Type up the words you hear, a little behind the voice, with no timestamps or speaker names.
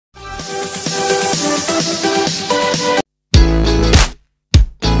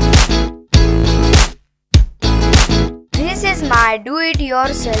is my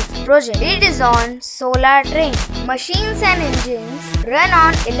do-it-yourself project. It is on solar train. Machines and engines run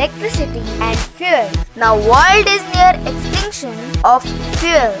on electricity and fuel. Now world is near extinction of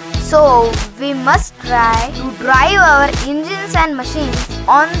fuel. So we must try to drive our engines and machines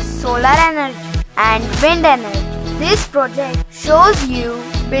on solar energy and wind energy. This project shows you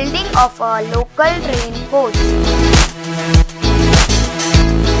building of a local train coach.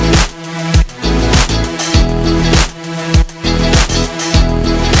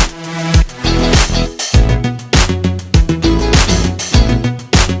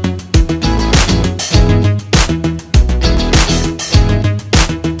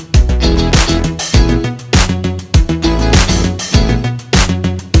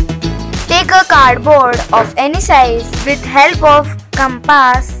 Take a cardboard of any size. With help of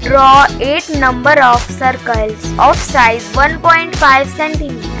compass, draw 8 number of circles of size 1.5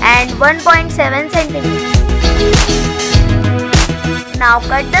 cm and 1.7 cm. Now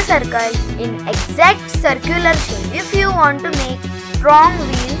cut the circles in exact circular shape. If you want to make strong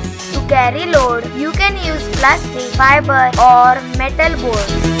wheels to carry load, you can use plastic, fiber or metal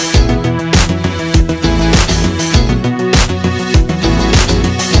boards.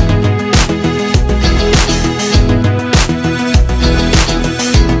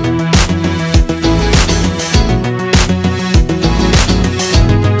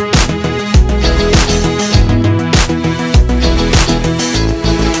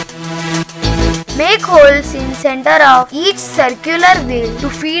 Make holes in center of each circular wheel to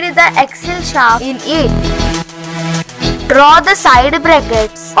feed the axle shaft in it. Draw the side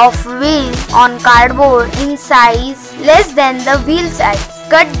brackets of wheel on cardboard in size less than the wheel size.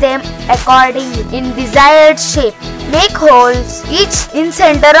 Cut them accordingly in desired shape. Make holes each in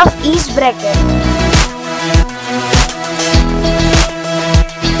center of each bracket.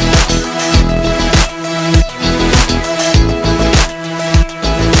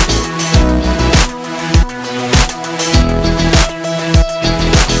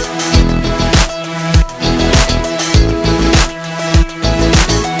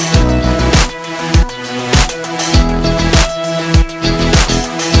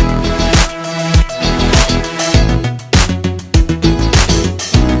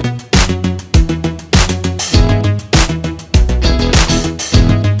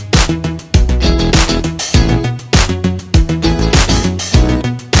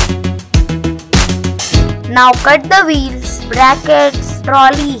 Now cut the wheels, brackets,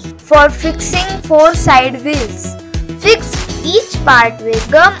 trolley for fixing 4 side wheels. Fix each part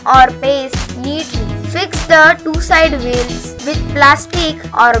with gum or paste neatly. Fix the 2 side wheels with plastic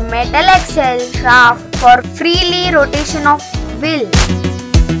or metal axle shaft for freely rotation of wheel.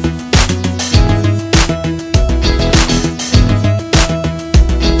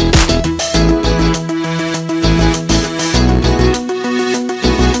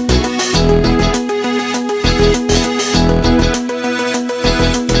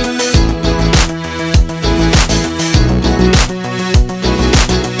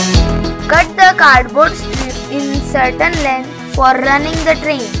 Cardboard strip in certain length for running the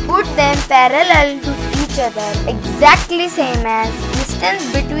train. Put them parallel to each other, exactly same as distance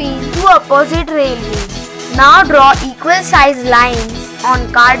between 2 opposite rail wheels. Now draw equal size lines on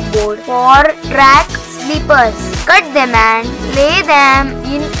cardboard for track sleepers. Cut them and lay them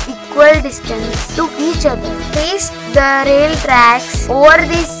in equal distance to each other. Paste the rail tracks over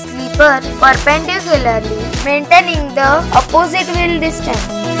the sleeper perpendicularly, maintaining the opposite wheel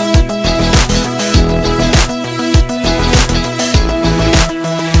distance.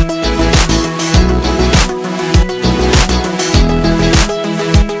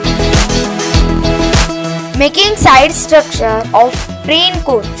 Making side structure of train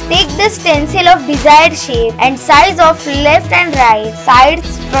coach. Take the stencil of desired shape and size of left and right side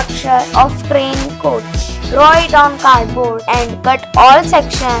structure of train coach. Draw it on cardboard and cut all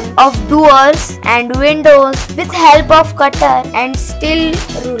sections of doors and windows with help of cutter and steel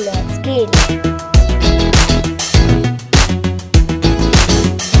ruler scale.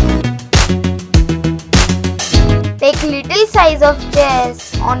 Take little size of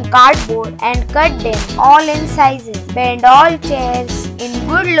chairs on cardboard and cut them all in sizes. Bend all chairs in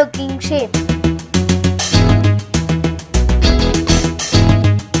good looking shape.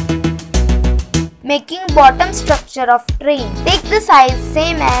 Making bottom structure of train. Take the size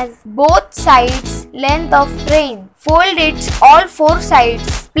same as both sides length of train. Fold its all 4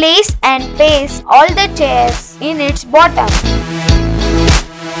 sides. Place and paste all the chairs in its bottom.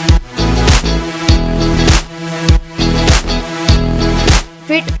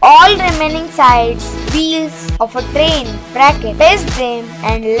 Fit all remaining sides, wheels of a train bracket. Paste them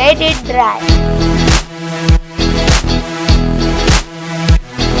and let it dry.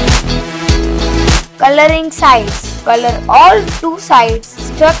 Coloring sides. Color all two sides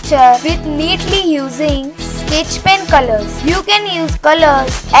structure with neatly using sketch pen colors. You can use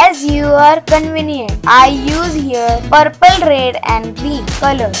colors as you are convenient. I use here purple, red and green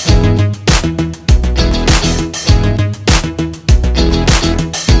colors.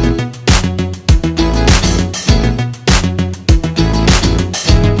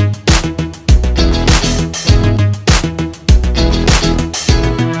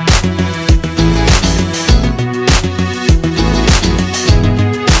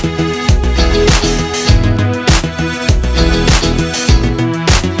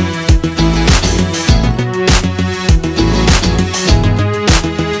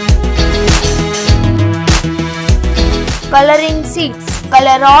 Coloring seats.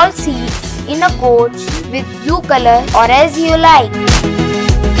 Color all seats in a coach with blue color or as you like.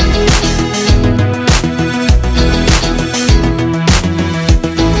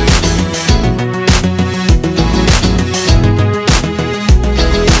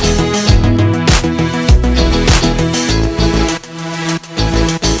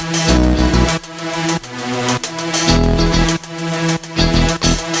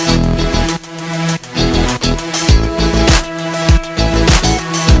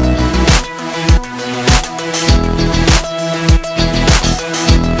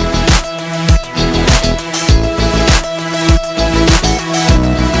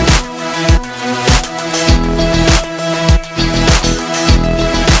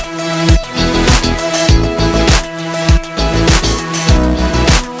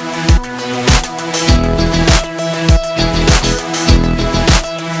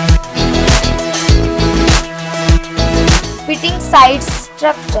 Fitting sides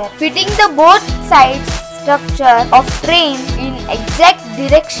structure. Fitting the both sides structure of train in exact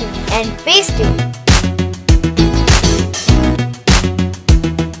direction and paste it.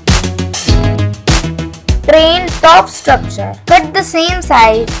 Train top structure. Cut the same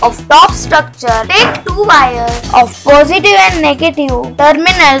size of top structure. Take two wires of positive and negative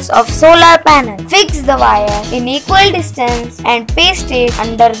terminals of solar panel. Fix the wire in equal distance and paste it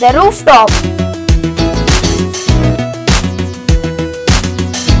under the rooftop.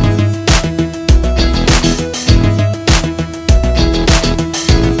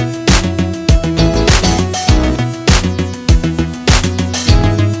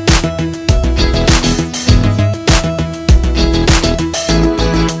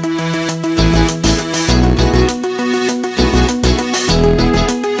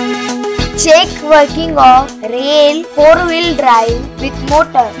 Check working of rail 4-wheel drive with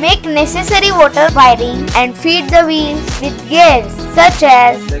motor. Make necessary water wiring and feed the wheels with gears such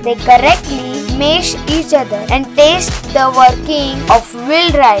as they correctly mesh each other and test the working of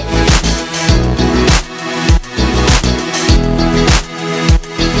wheel drive.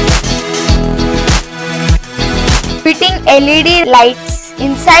 Fitting LED lights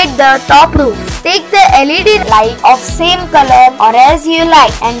inside the top roof. Take the LED light of same color or as you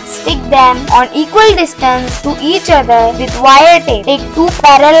like and stick them on equal distance to each other with wire tape. Take two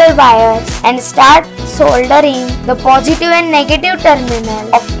parallel wires and start soldering the positive and negative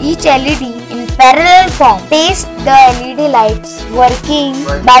terminal of each LED in parallel form. Test the LED lights working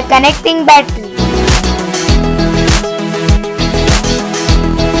by connecting battery.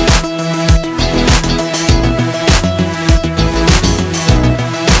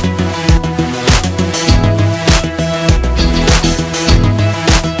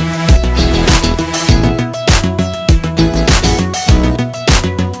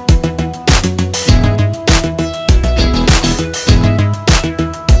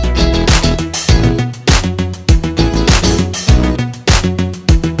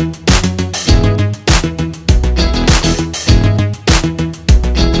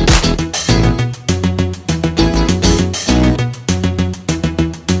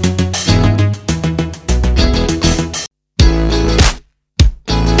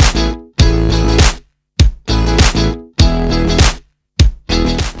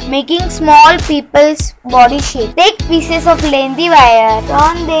 Making small people's body shape. Take pieces of lengthy wire,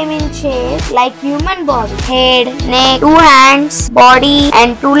 turn them in shape like human body. Head, neck, 2 hands, body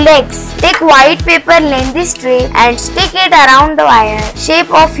and 2 legs. Take white paper lengthy strip and stick it around the wire. Shape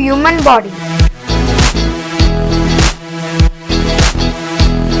of human body.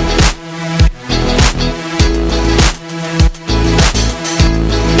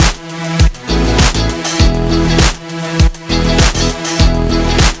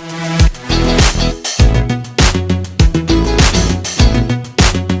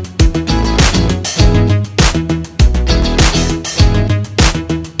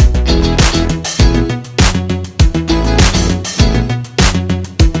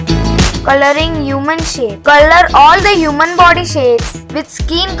 Coloring human human shape. Color all the human body shapes with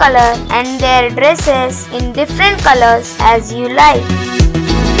skin color and their dresses in different colors as you like.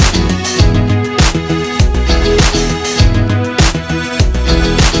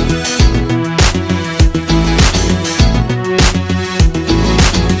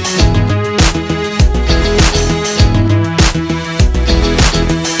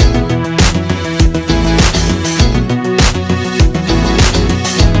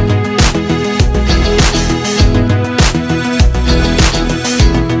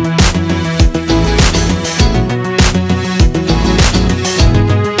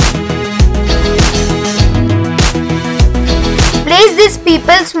 Place these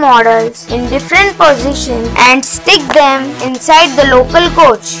people's models in different positions and stick them inside the local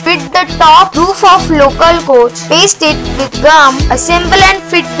coach. Fit the top roof of local coach, paste it with gum, assemble and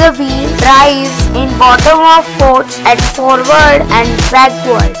fit the wheel, drives in bottom of coach at forward and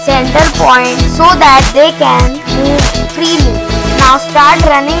backward center point so that they can move freely. Now start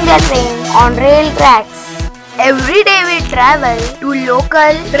running the train on rail tracks. Every day we travel to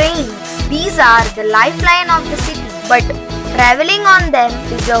local trains. These are the lifeline of the city, but traveling on them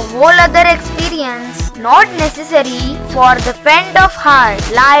is a whole other experience, not necessary for the faint of heart.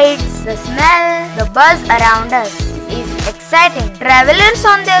 Lights, the smell, the buzz around us is exciting. Travelers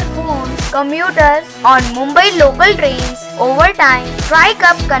on their phones, commuters on Mumbai local trains, over time strike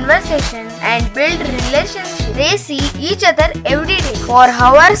up conversation and build relationships. They see each other every day for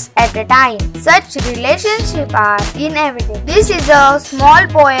hours at a time. Such relationships are inevitable. This is a small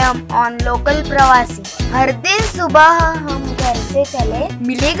poem on local प्रवासी. हर दिन सुबह हम घर से चले,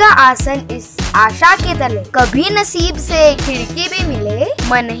 मिलेगा आसन इस आशा के तले. कभी नसीब से खिड़की भी मिले,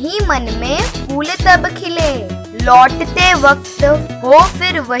 मन ही मन में फूल तब खिले. लौटते वक्त हो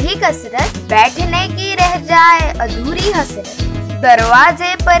फिर वही कसरत, बैठने की रह जाए अधूरी हसरत.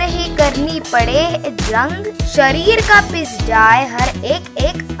 दरवाजे पर ही करनी पड़े जंग, शरीर का पिस जाए हर एक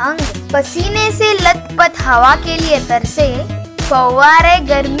एक अंग. पसीने से लथपथ हवा के लिए तरसे, फव्वारे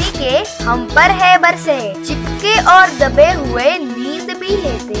गर्मी के हम पर है बरसे. चिपके और दबे हुए नींद भी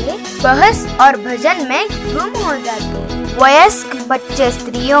लेते, बहस और भजन में गुम हो जाते. वयस्क बच्चे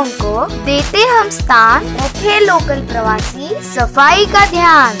स्त्रियों को देते हम स्थान, रखे लोकल प्रवासी सफाई का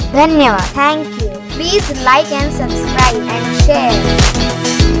ध्यान. धन्यवाद. Thank you. Please like and subscribe and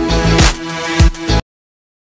share.